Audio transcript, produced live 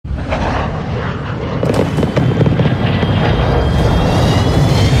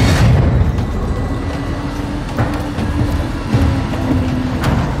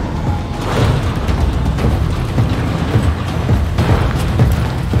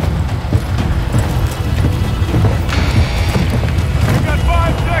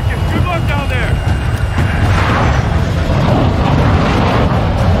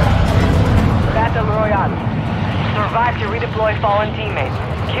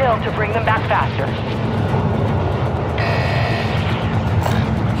kill to bring them back faster.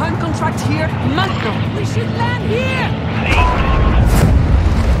 Hunt contract here. Manco. We should land here.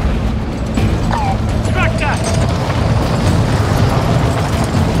 Tractor!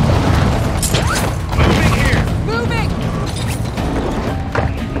 Moving here! Moving!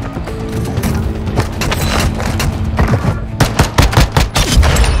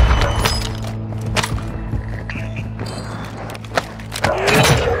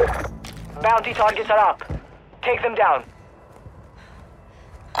 Bounty targets are up. Take them down.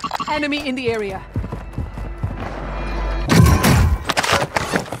 Enemy in the area.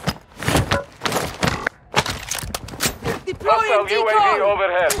 Deploying Hostile UAV decoy!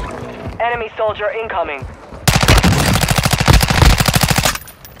 overhead. Enemy soldier incoming.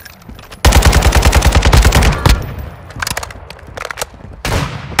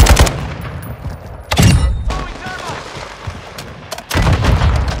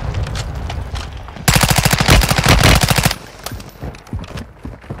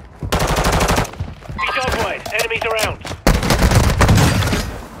 Enemies around.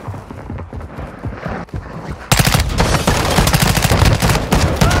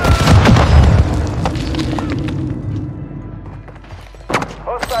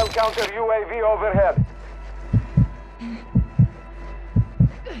 Hostile counter UAV overhead.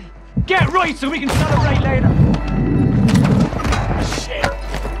 Get right so we can celebrate later. Shit.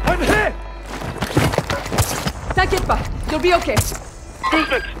 I'm hit. T'inquiète pas, you'll be okay.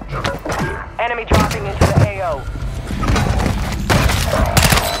 Movement. Enemy dropping into the AO.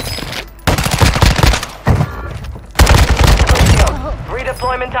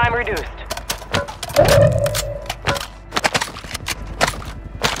 Redeployment time reduced.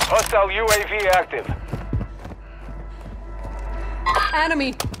 Hostile UAV active.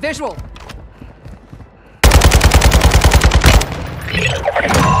 Enemy, visual.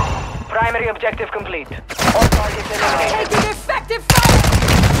 Primary objective complete. All targets eliminated. Taking effective fire!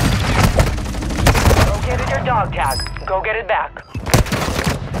 Located your dog tag. Go get it back.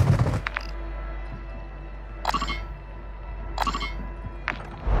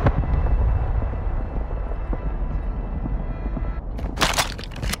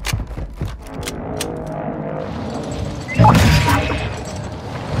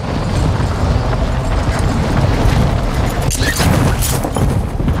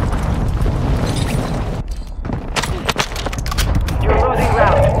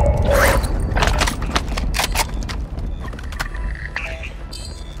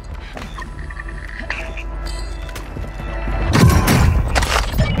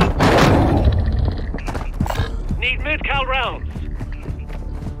 Mid-cal rounds.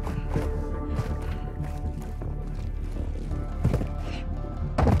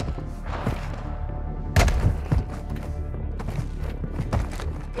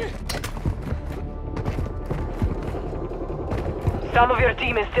 Some of your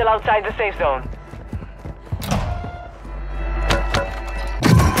team is still outside the safe zone.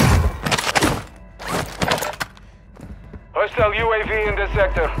 Hostile UAV in this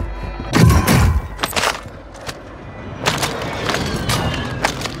sector.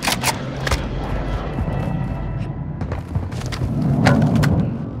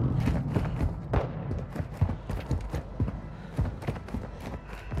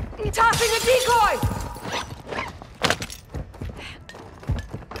 Tossing a decoy!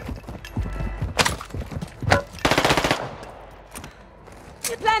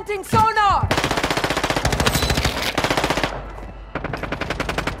 Planting sonar!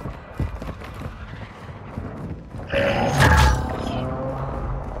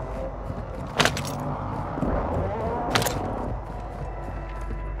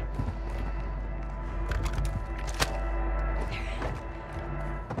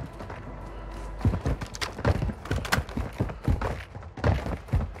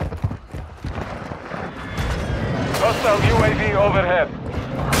 Hostile UAV overhead.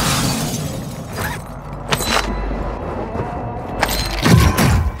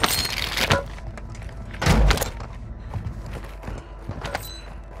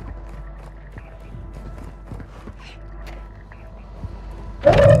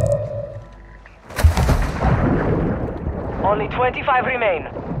 Only 25 remain.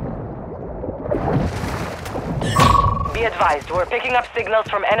 Be advised, we're picking up signals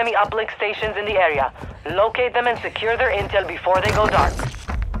from enemy uplink stations in the area. Locate them and secure their intel before they go dark.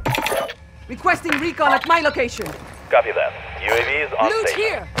 Requesting recon at my location. Copy that. UAV is on Loot station.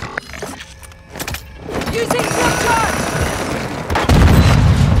 here! Using flip charge!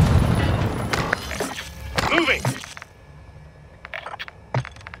 Moving.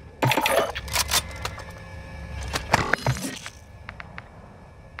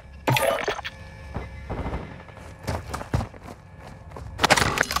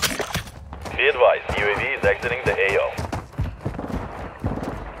 UAV is exiting the AO.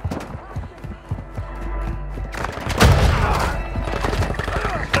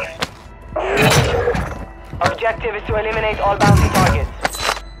 Objective is to eliminate all bounty targets.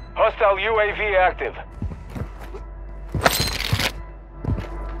 Hostile UAV active.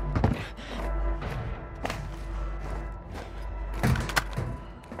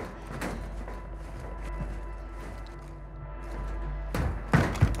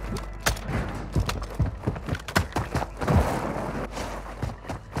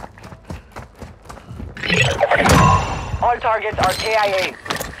 All targets are KIA.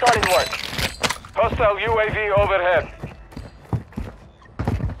 Solid work. Hostile UAV overhead.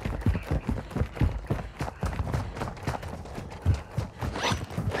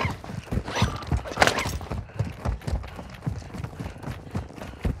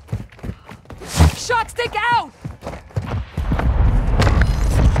 Shot stick out!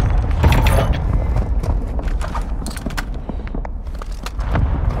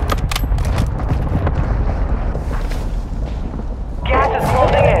 Gas is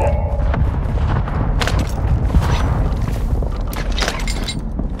closing in.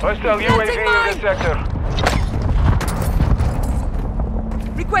 Hostile UAV in the sector.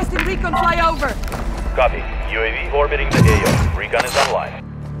 Requesting recon flyover. Copy. UAV orbiting the AO. Recon is online.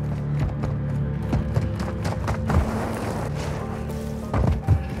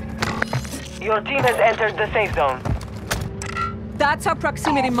 Your team has entered the safe zone. That's our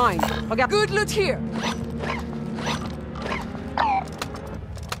proximity mine. Okay. Good loot here.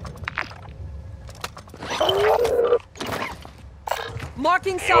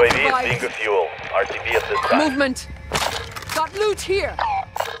 Marking UAV is self-revive. being fuel. RTB at this time. Movement. Got loot here.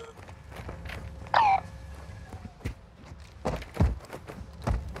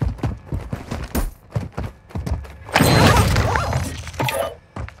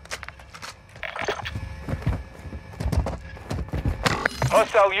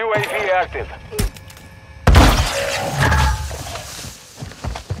 Hostile UAV active.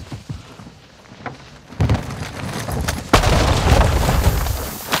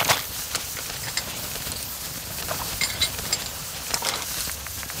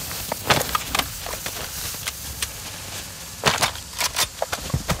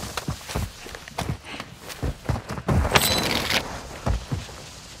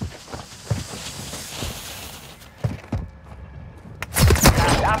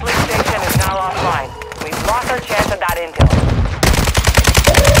 Uplink station is now offline. We've lost our chance at that intel.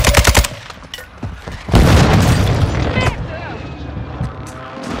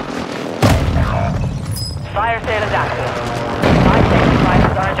 Fire sale is active. Live safety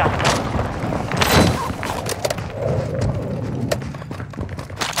prices are adjusted.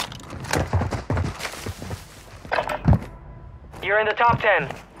 You're in the top 10.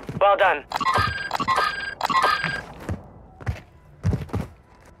 Well done.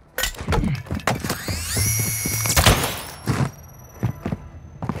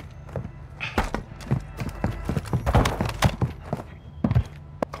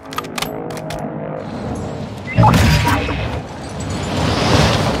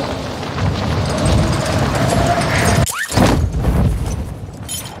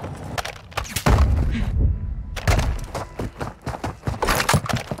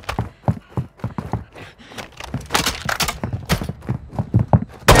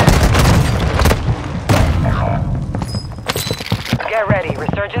 Get ready.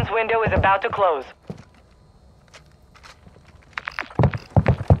 Resurgence window is about to close.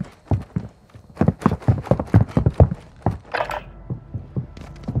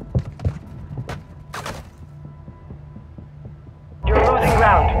 You're losing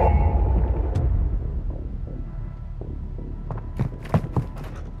ground.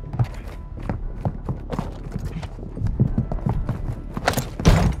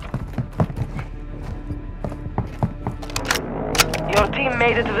 Your team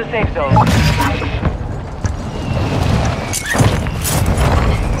made it to the safe zone. We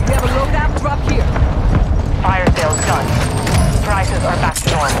have a loadout drop here. Fire sales done. Prices are back to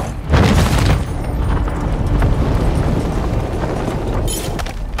normal.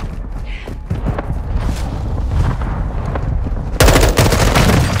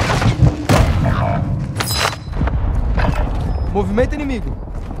 Movimento inimigo.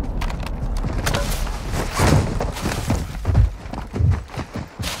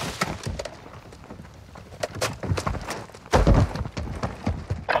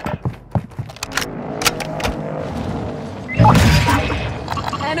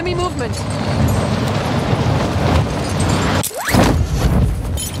 Enemy movement.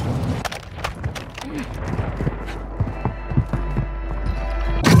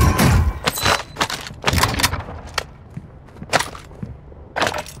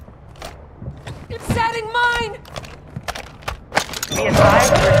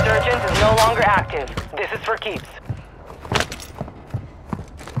 no longer active. This is for keeps.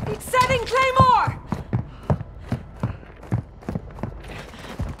 Setting Claymore!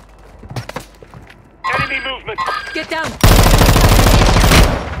 Enemy movement. Get down!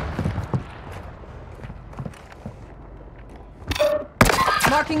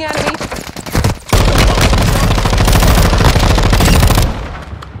 Marking enemy.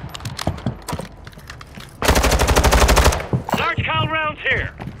 Large cal rounds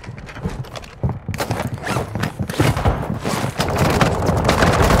here.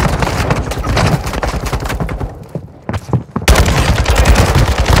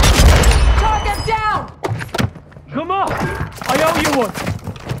 Target down! Come on! I owe you one.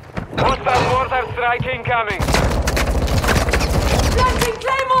 Hostile mortar strike incoming. Planting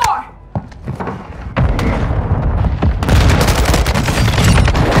Claymore!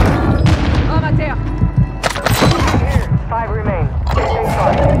 Amateur! Here, 5 remain. Stay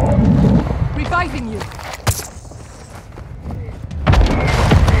sharp. Reviving you!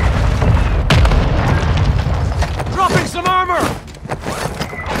 Dropping some armor.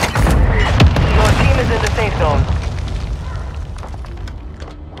 Your team is in the safe zone.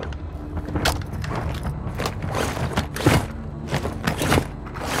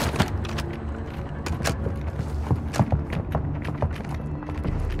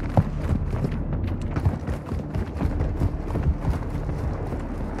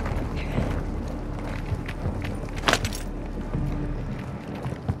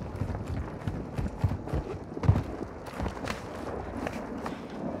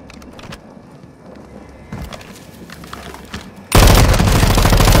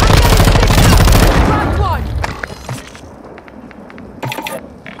 Cracked one!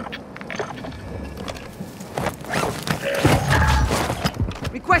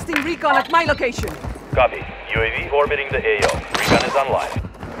 Requesting recon at my location. Copy. UAV orbiting the AO. Recon is online.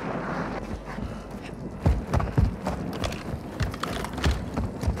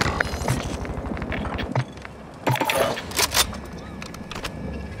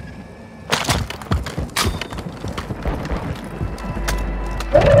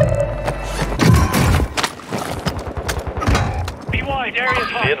 Be wide, area's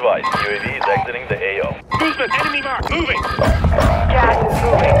hot. Be advised, UAV is exiting the AO. Movement, enemy mark, moving. Gas is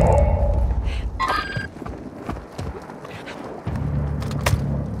moving.